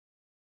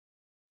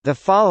The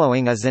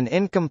following is an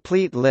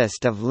incomplete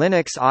list of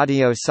Linux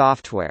audio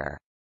software.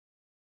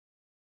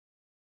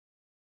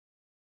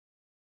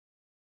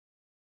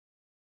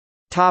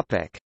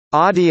 Topic: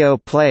 Audio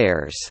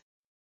players.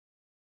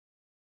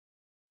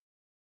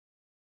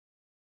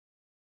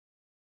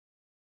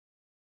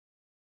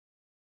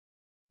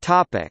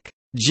 Topic: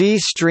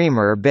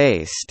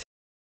 GStreamer-based.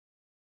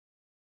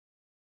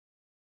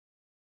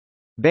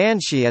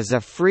 Banshee is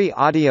a free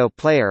audio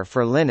player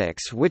for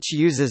Linux which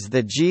uses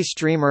the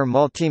GStreamer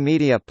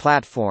multimedia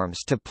platforms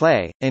to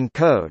play,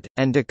 encode,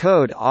 and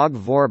decode OGG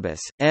Vorbis,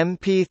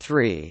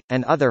 MP3,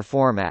 and other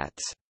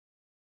formats.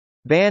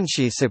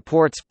 Banshee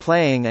supports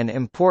playing and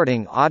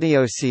importing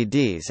audio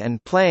CDs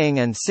and playing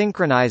and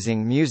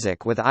synchronizing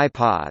music with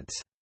iPods.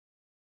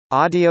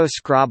 Audio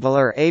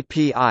Scrobbler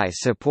API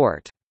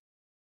support.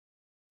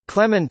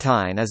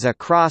 Clementine is a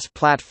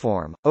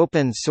cross-platform,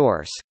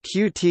 open-source,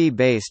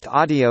 Qt-based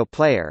audio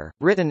player,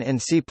 written in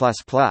C++.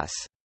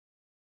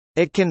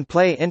 It can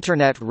play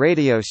Internet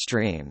radio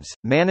streams,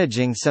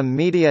 managing some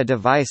media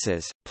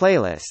devices,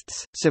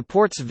 playlists,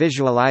 supports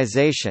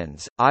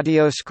visualizations,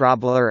 Audio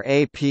Scrobbler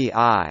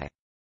API.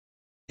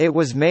 It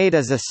was made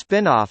as a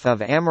spin-off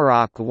of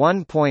Amarok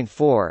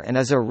 1.4 and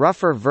is a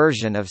rougher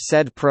version of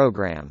said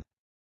program.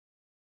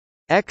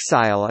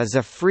 Exile is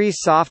a free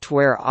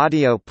software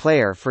audio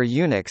player for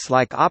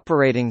Unix-like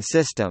operating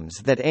systems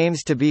that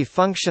aims to be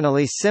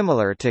functionally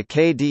similar to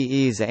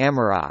KDE's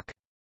Amarok.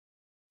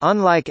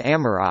 Unlike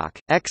Amarok,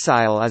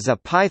 Exile is a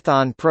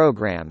Python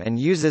program and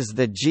uses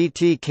the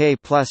GTK+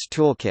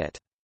 toolkit.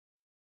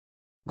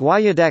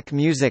 Guayudec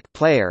Music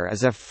Player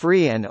is a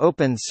free and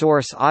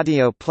open-source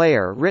audio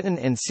player written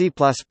in C++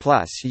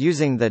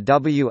 using the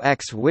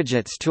WX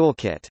Widgets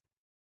toolkit.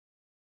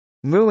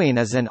 Muin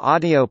is an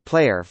audio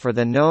player for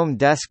the GNOME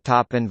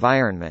desktop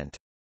environment.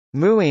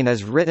 Muin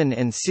is written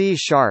in C#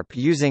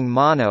 using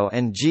Mono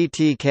and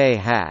GTK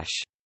hash.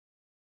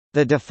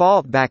 The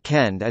default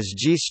backend is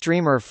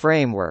GStreamer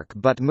framework,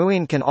 but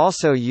Muin can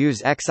also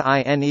use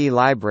XINE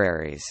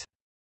libraries.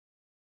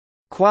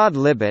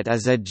 Quadlibet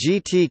is a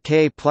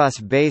GTK+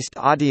 based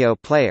audio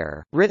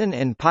player, written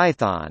in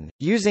Python,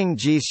 using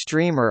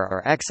GStreamer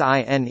or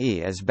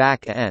XINE as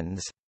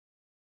back-ends.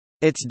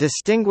 Its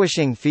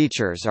distinguishing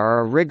features are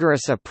a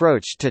rigorous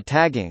approach to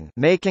tagging,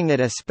 making it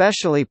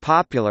especially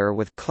popular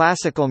with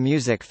classical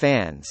music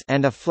fans,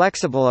 and a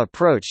flexible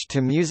approach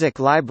to music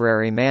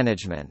library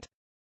management.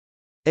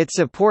 It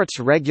supports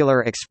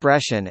regular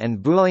expression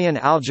and Boolean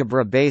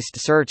algebra-based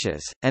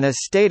searches, and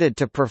is stated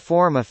to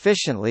perform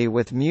efficiently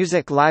with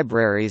music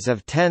libraries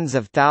of tens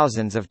of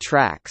thousands of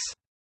tracks.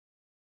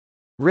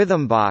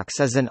 Rhythmbox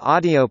is an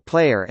audio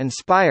player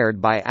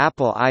inspired by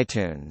Apple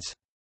iTunes.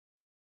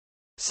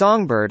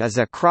 Songbird is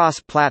a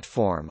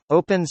cross-platform,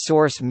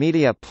 open-source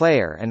media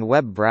player and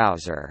web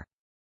browser.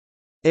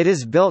 It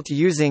is built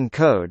using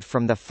code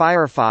from the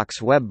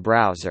Firefox web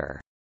browser.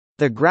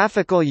 The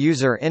graphical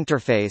user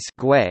interface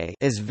 (GUI)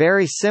 is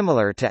very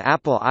similar to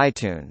Apple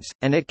iTunes,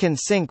 and it can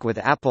sync with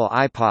Apple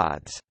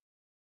iPods.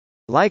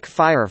 Like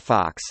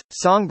Firefox,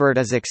 Songbird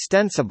is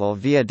extensible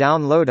via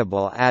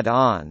downloadable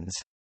add-ons.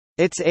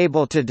 It's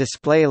able to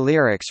display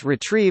lyrics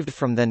retrieved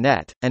from the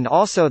net, and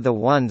also the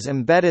ones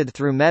embedded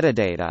through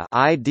metadata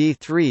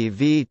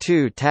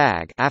ID3v2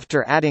 tag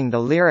after adding the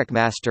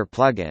LyricMaster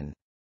plugin.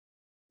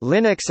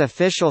 Linux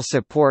official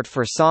support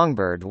for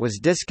Songbird was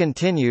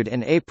discontinued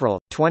in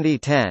April,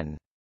 2010.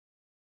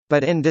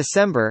 But in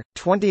December,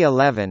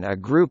 2011 a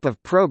group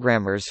of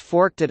programmers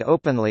forked it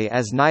openly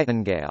as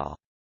Nightingale.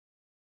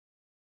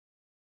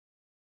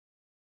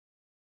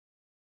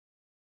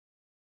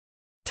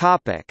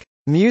 Topic: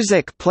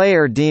 Music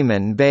Player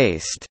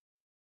Daemon-based.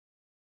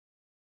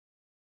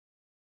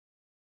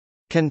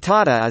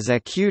 Cantata is a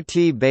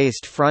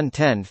Qt-based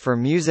front-end for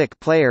Music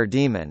Player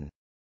Daemon.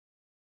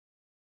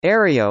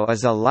 Aereo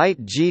is a light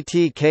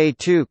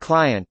GTK2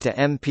 client to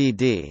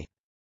MPD.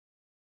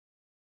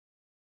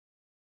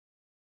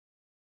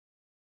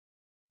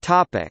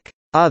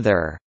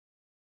 Other.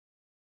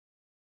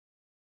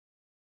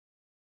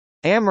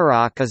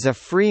 Amarok is a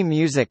free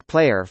music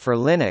player for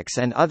Linux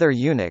and other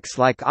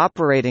Unix-like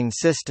operating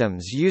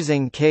systems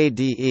using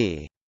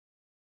KDE.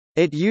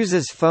 It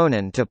uses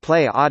Phonon to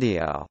play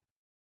audio.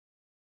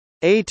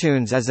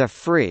 iTunes is a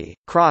free,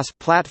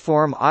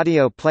 cross-platform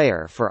audio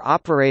player for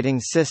operating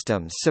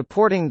systems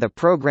supporting the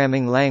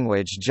programming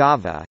language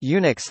Java,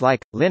 Unix-like,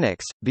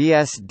 Linux,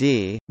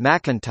 BSD,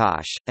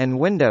 Macintosh, and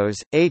Windows.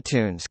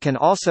 iTunes can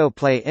also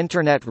play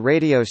Internet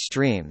radio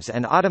streams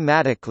and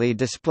automatically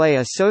display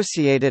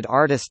associated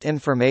artist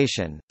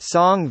information,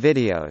 song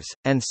videos,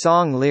 and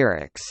song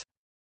lyrics.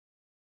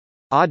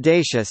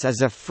 Audacious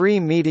is a free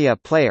media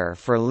player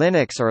for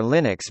Linux or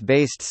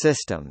Linux-based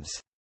systems.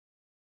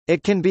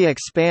 It can be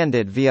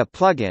expanded via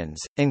plugins,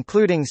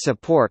 including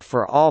support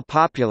for all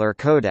popular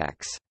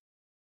codecs.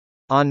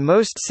 On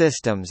most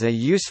systems a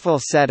useful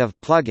set of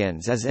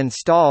plugins is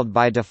installed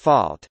by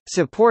default,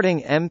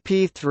 supporting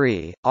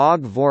MP3,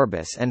 OGG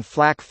Vorbis and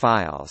FLAC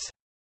files.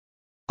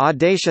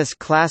 Audacious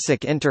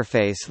Classic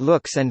interface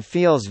looks and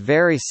feels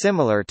very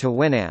similar to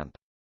Winamp.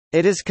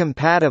 It is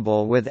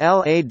compatible with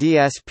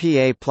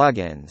LADSPA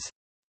plugins.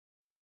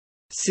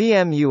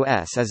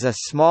 CMUS is a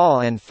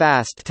small and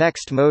fast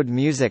text mode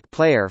music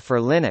player for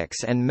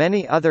Linux and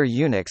many other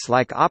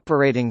Unix-like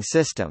operating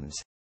systems.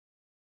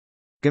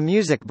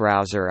 GMusic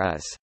Browser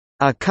is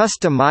a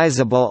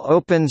customizable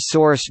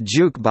open-source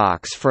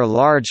jukebox for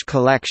large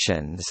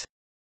collections,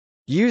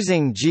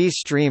 using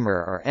GStreamer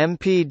or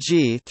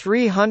MPG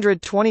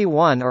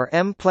 321 or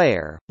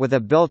MPlayer, with a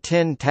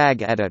built-in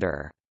tag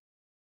editor.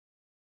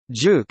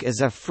 Juke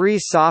is a free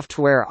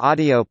software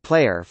audio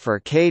player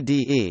for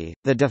KDE,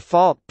 the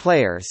default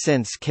player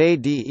since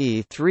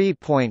KDE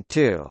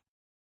 3.2.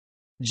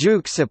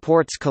 Juke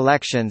supports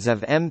collections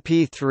of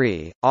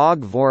MP3,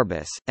 OGG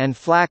Vorbis, and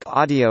FLAC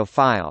audio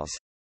files.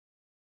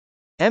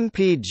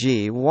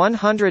 MPG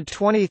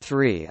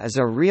 123 is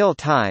a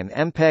real-time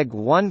MPEG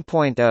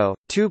 1.0,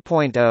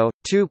 2.0,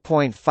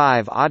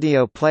 2.5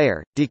 audio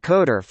player,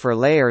 decoder for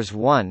layers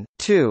 1,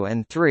 2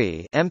 and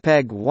 3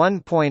 MPEG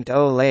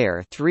 1.0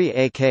 layer 3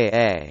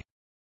 aka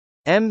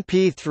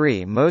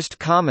MP3 most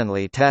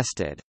commonly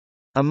tested.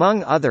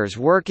 Among others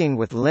working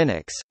with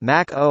Linux,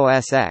 Mac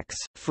OS X,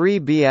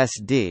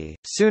 FreeBSD,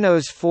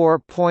 Sunos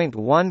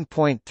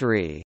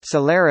 4.1.3,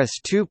 Solaris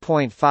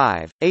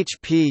 2.5,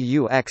 HP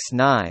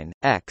UX9,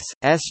 X,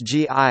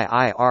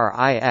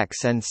 SGIIRIX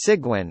and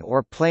Cygwin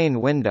or plain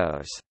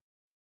Windows.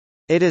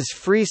 It is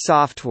free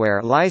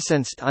software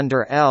licensed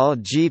under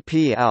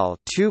LGPL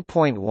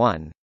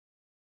 2.1.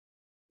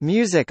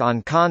 Music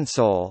on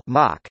Console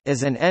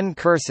is an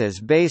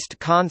N-Curses-based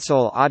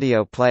console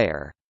audio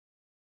player.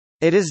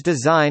 It is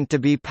designed to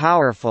be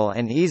powerful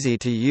and easy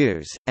to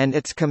use, and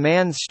its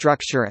command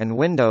structure and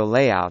window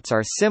layouts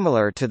are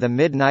similar to the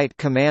Midnight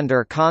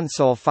Commander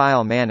console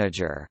file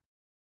manager.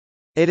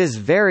 It is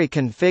very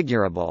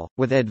configurable,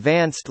 with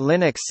Advanced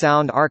Linux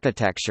Sound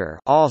Architecture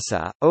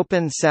 (ALSA),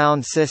 Open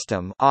Sound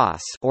System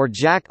 (OS), or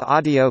Jack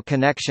Audio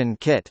Connection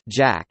Kit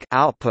 (JAK)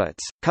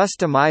 outputs,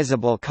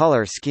 customizable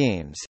color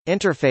schemes,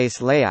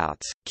 interface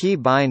layouts, key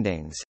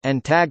bindings,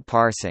 and tag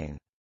parsing.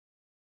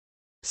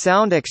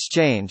 Sound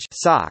Exchange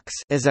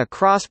is a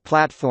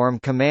cross-platform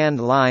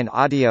command-line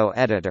audio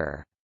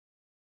editor.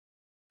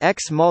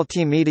 X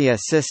Multimedia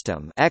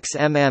System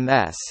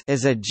 (XMMS)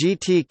 is a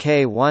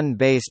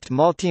GTK1-based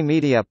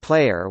multimedia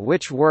player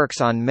which works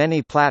on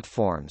many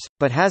platforms,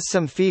 but has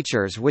some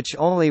features which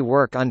only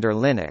work under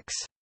Linux.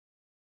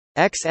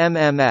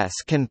 XMMS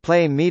can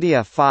play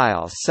media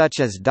files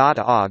such as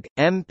 .ogg,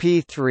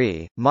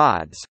 MP3,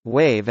 mods,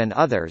 WAV and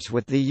others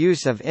with the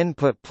use of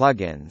input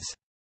plugins.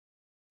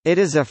 It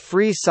is a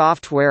free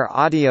software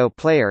audio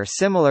player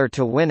similar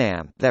to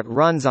Winamp that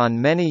runs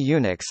on many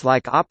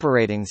Unix-like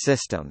operating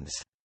systems.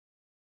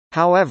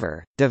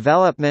 However,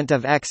 development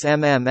of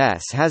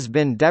XMMS has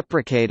been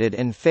deprecated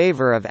in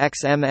favor of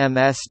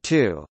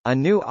XMMS2, a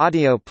new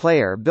audio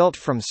player built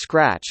from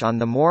scratch on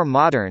the more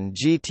modern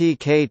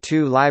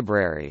GTK2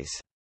 libraries.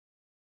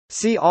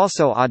 See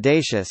also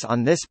Audacious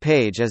on this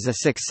page as a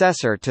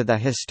successor to the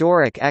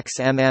historic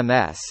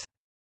XMMS.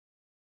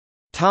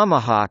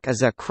 Tomahawk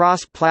is a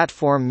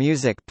cross-platform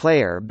music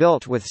player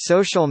built with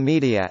social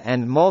media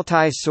and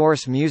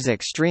multi-source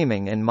music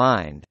streaming in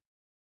mind.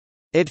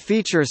 It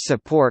features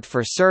support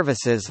for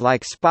services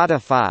like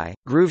Spotify,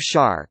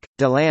 Grooveshark,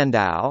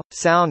 DeLandau,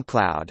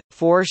 SoundCloud,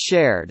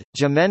 4Shared,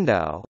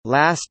 Jamendo,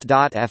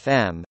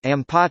 Last.fm,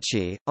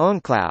 Ampache,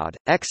 OwnCloud,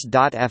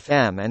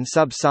 X.fm and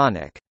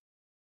Subsonic.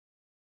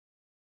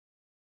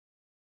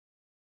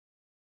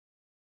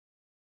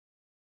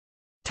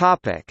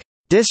 Topic: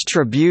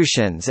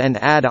 Distributions and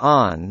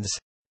add-ons.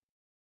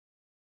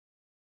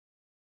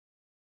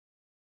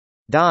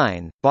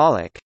 Dyn,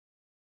 Bollock.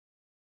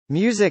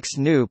 Music's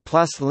New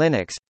plus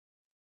Linux.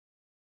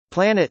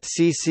 Planet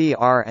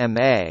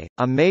CCRMA,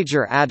 a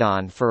major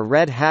add-on for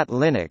Red Hat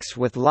Linux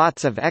with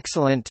lots of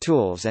excellent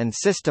tools and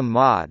system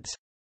mods.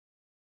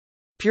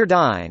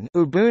 PureDyn,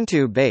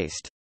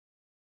 Ubuntu-based.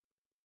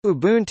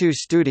 Ubuntu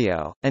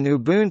Studio, an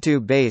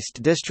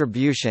Ubuntu-based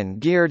distribution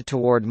geared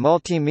toward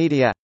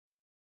multimedia.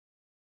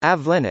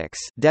 AvLinux,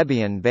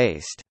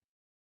 Debian-based.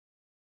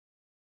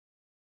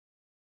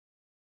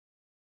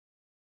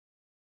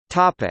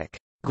 Topic: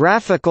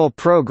 Graphical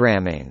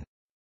programming.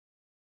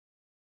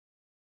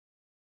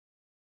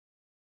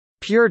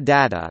 Pure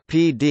Data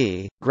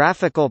 (PD),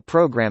 graphical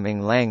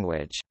programming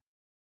language.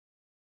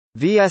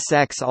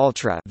 VSX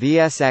Ultra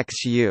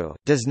 (VSXU)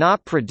 does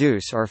not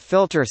produce or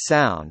filter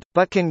sound,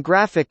 but can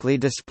graphically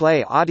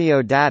display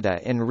audio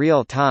data in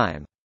real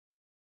time.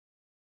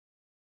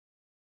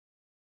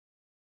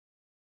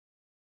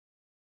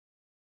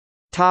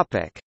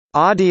 Topic: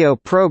 Audio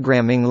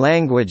programming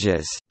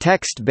languages,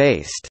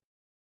 text-based.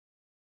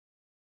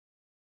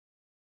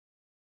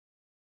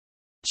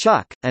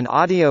 Chuck, an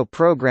audio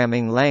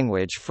programming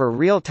language for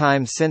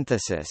real-time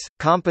synthesis,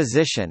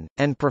 composition,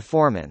 and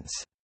performance.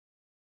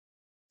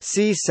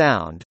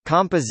 C-Sound,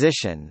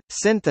 composition,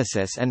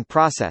 synthesis and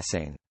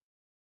processing.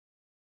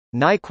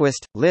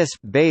 Nyquist,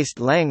 Lisp-based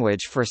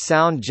language for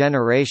sound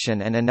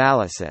generation and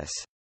analysis.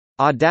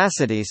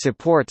 Audacity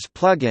supports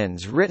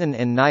plugins written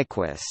in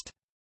Nyquist.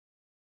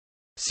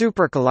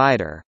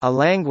 Supercollider, a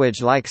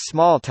language like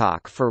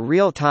Smalltalk for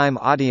real-time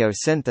audio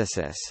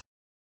synthesis.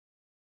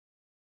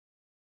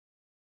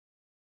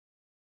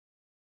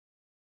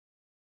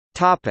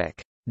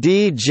 Topic: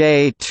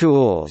 DJ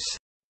tools.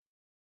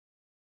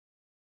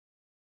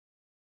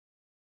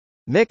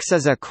 Mix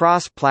is a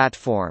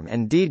cross-platform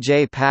and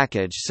DJ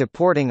package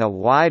supporting a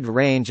wide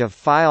range of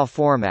file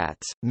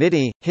formats,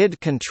 MIDI, HID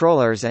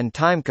controllers and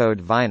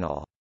timecode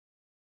vinyl.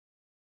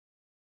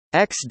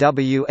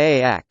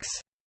 XWAX.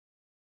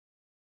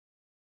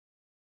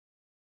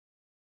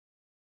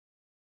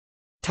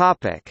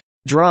 Topic: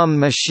 Drum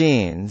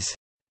machines.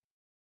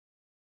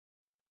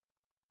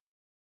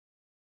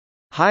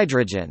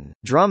 Hydrogen,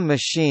 drum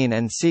machine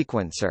and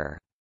sequencer.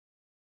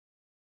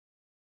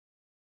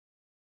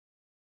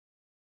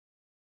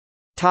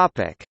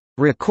 Topic: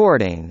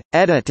 Recording,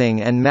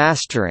 editing and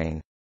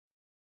mastering.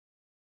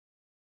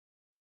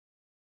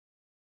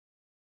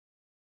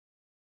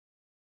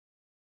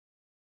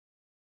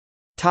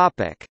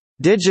 Topic: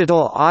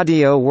 Digital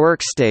audio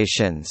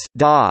workstations,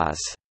 DAWs.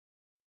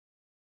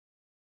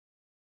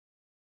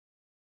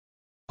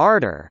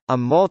 Ardour, a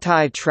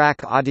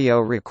multi-track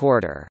audio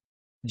recorder.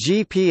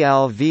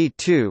 GPL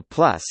v2+.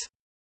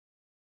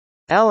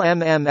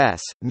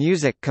 LMMS,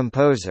 music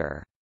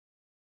composer.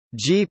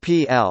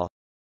 GPL.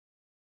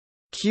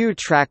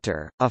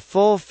 Q-Tractor, a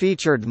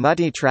full-featured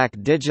multi-track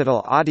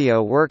digital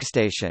audio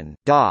workstation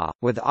 (DAW)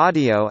 with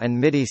audio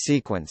and MIDI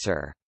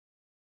sequencer.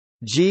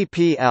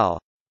 GPL.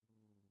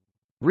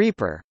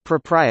 Reaper,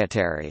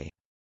 proprietary.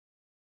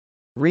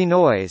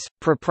 Renoise,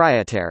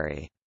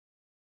 proprietary.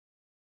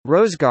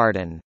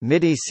 Rosegarden,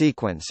 MIDI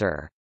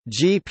sequencer.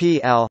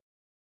 GPL.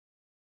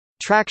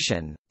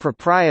 Traction,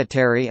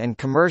 proprietary and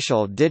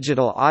commercial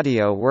digital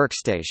audio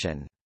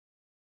workstation.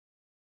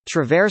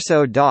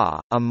 Traverso DAW,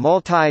 a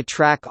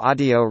multi-track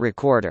audio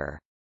recorder.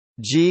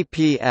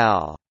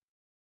 GPL.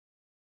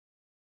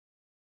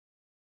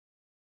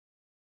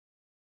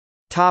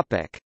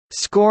 Topic: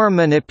 Score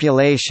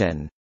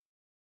manipulation.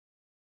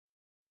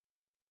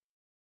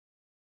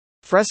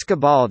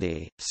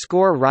 Frescobaldi,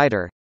 score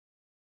writer.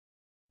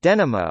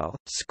 Dynamo,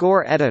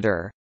 score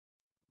editor.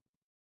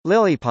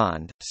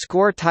 Lilypond,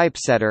 score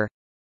typesetter.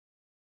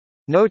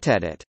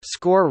 Notedit,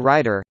 score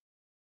writer.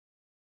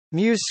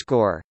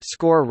 MuseScore,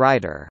 score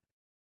writer.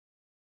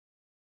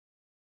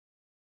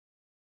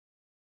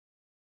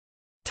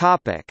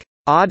 Topic: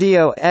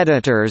 Audio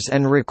editors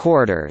and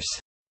recorders.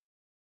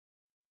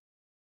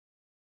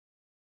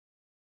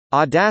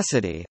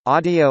 Audacity,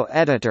 audio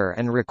editor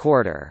and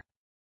recorder.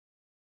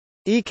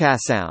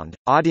 Ecasound,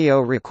 audio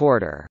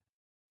recorder.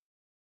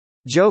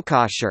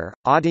 Jokosher,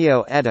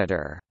 audio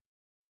editor.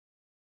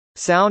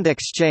 Sound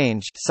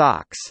Exchange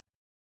 (SOX).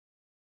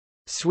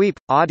 Sweep,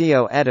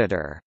 audio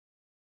editor.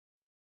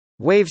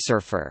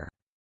 Wavesurfer.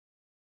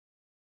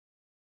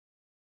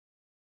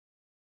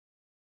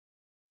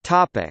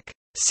 Topic: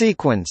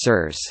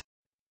 Sequencers.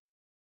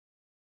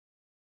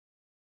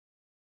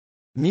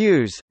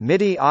 Muse,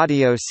 MIDI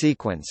audio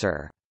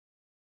sequencer.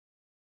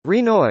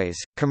 Renoise,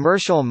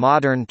 commercial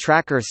modern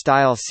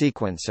tracker-style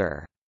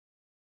sequencer.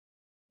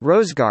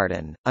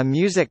 Rosegarden, a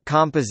music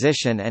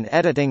composition and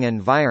editing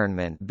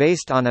environment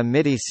based on a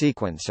MIDI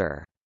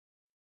sequencer.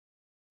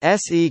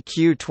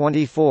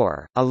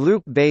 SEQ24, a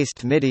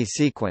loop-based MIDI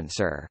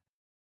sequencer.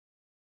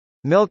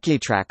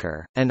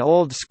 MilkyTracker, an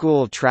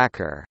old-school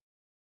tracker.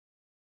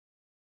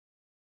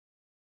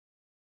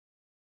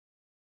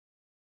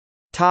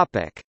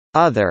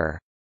 Other.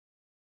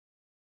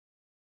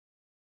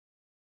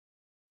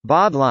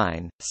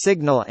 Baudline,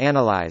 signal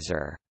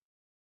analyzer.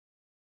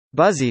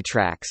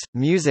 BuzzyTracks,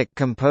 music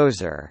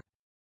composer.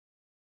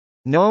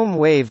 Gnome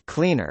Wave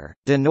Cleaner,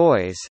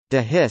 denoise,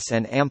 dehiss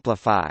and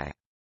amplify.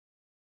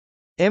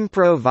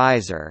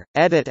 Improviser,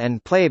 edit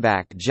and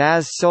playback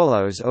jazz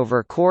solos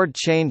over chord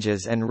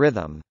changes and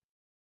rhythm.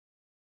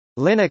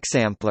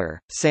 Linuxampler,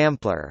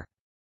 sampler.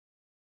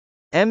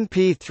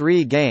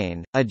 MP3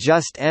 Gain,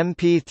 adjust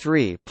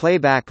MP3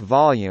 playback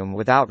volume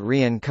without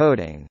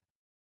re-encoding.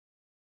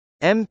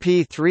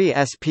 MP3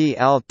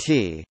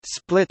 SPLT,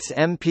 splits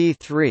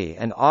MP3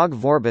 and OGG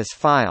Vorbis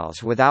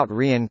files without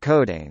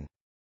re-encoding.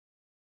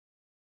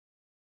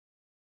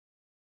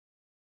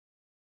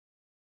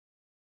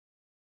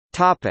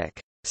 Topic: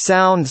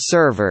 Sound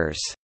servers.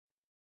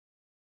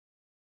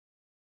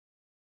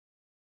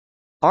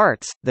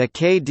 Arts, the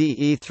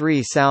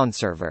KDE3 sound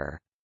server.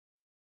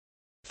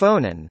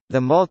 Phonon, the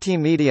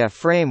multimedia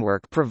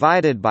framework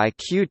provided by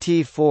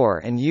Qt4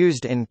 and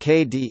used in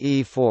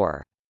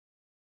KDE4.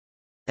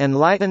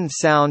 Enlightened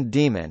Sound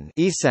Daemon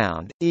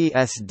eSound,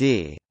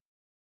 ESD.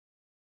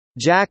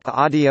 Jack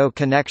Audio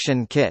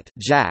Connection Kit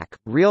Jack,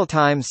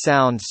 real-time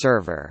sound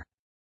server.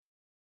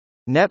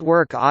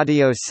 Network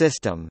Audio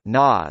System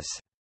NAS.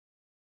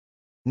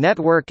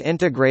 Network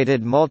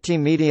Integrated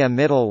Multimedia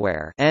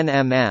Middleware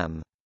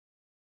NMM.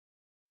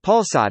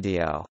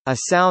 Pulsaudio, a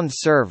sound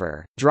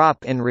server,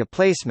 drop-in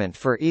replacement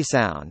for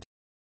eSound.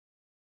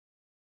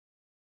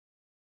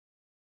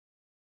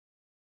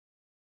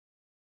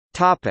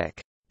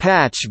 Topic: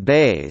 Patch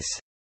Bays.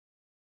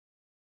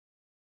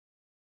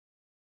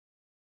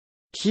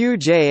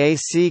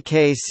 QJACKCTL,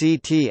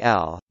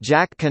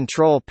 Jack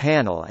Control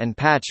Panel and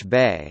Patch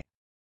Bay.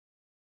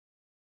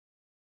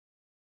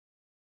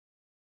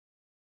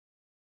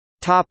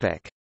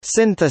 Topic: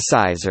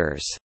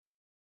 Synthesizers.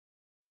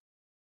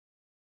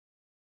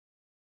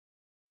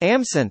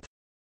 Amsynth.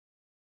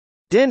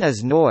 DIN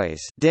is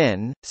noise.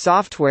 DIN,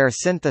 software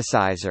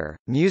synthesizer,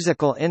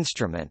 musical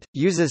instrument,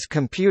 uses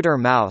computer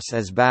mouse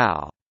as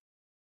bow.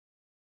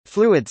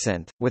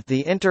 FluidSynth, with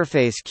the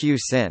interface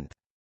QSynth.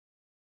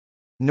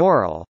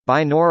 Neural,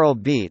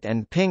 binaural beat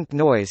and pink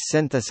noise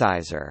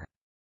synthesizer.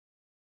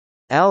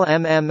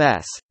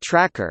 LMMS,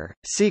 tracker,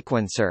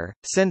 sequencer,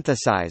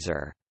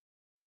 synthesizer.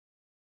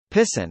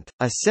 Pysynth,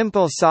 a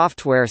simple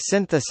software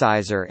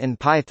synthesizer in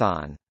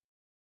Python.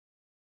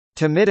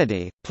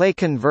 Timidity,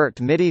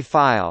 play-convert MIDI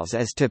files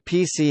as to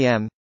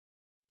PCM.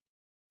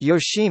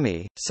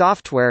 Yoshimi,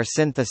 software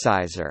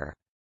synthesizer.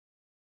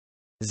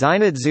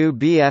 Zinedzu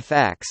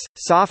BFX,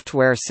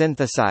 software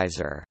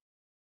synthesizer.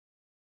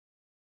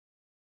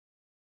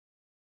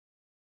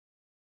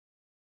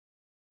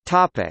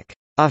 Topic: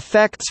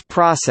 Effects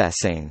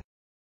processing.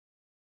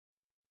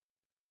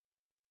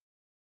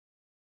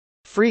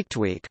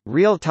 Freaktweak,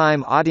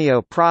 real-time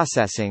audio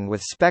processing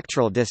with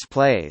spectral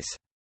displays.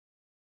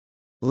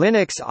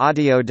 Linux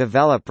Audio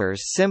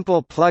Developers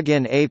Simple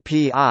Plugin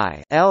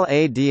API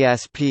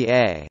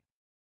 (LADSPA).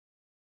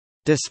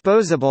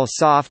 Disposable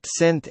Soft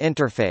Synth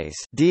Interface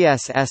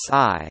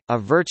 (DSSI), a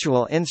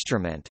virtual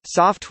instrument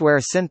software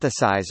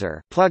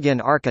synthesizer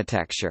plugin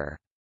architecture.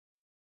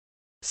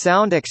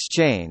 Sound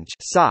Exchange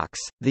 (SOX),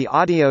 the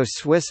audio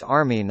Swiss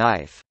Army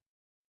knife.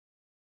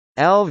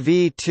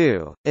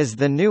 LV2 is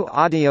the new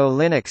audio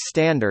Linux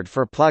standard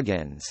for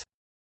plugins.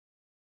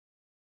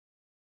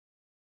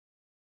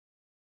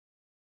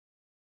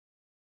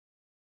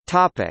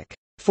 Topic: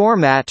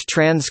 Format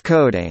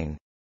transcoding.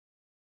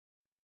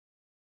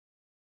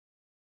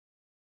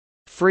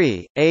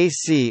 Free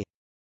AC.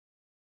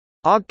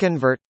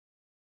 AugConvert.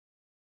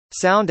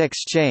 Sound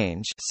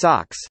Exchange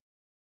 (SOX).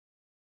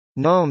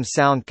 GNOME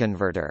Sound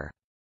Converter.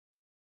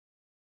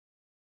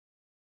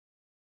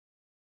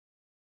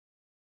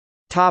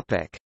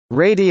 Topic: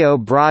 Radio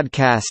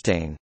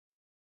broadcasting.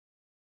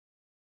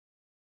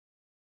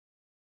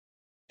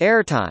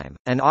 Airtime,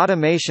 an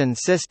automation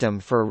system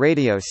for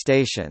radio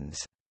stations.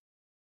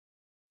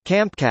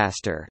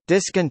 Campcaster,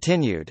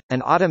 discontinued,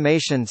 an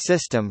automation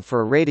system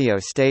for radio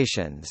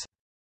stations.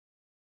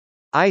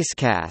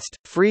 Icecast,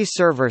 free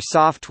server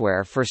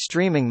software for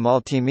streaming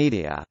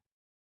multimedia.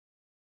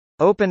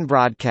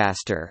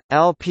 OpenBroadcaster,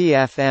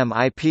 LPFM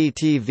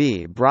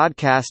IPTV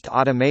broadcast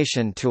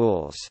automation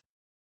tools.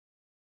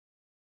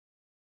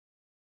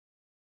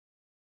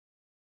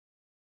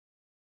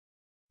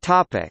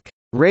 Topic: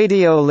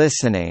 Radio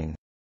listening.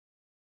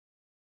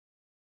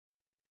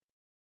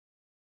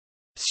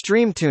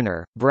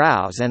 StreamTuner,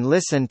 browse and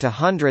listen to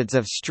hundreds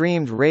of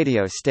streamed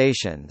radio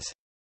stations.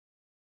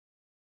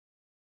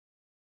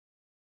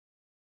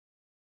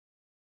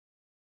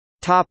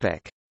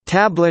 Topic: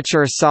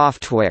 Tablature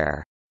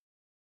software.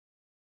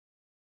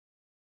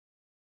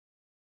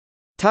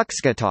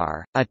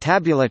 TuxGuitar, a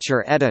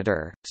tablature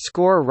editor,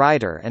 score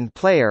writer and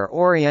player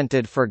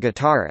oriented for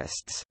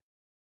guitarists.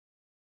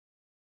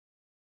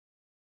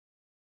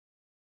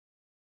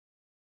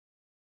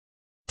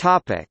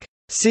 Topic: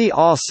 See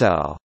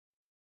also.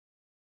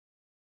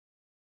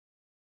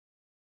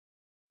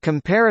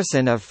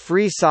 Comparison of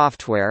free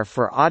software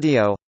for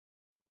audio.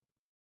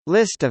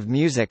 List of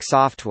music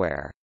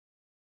software.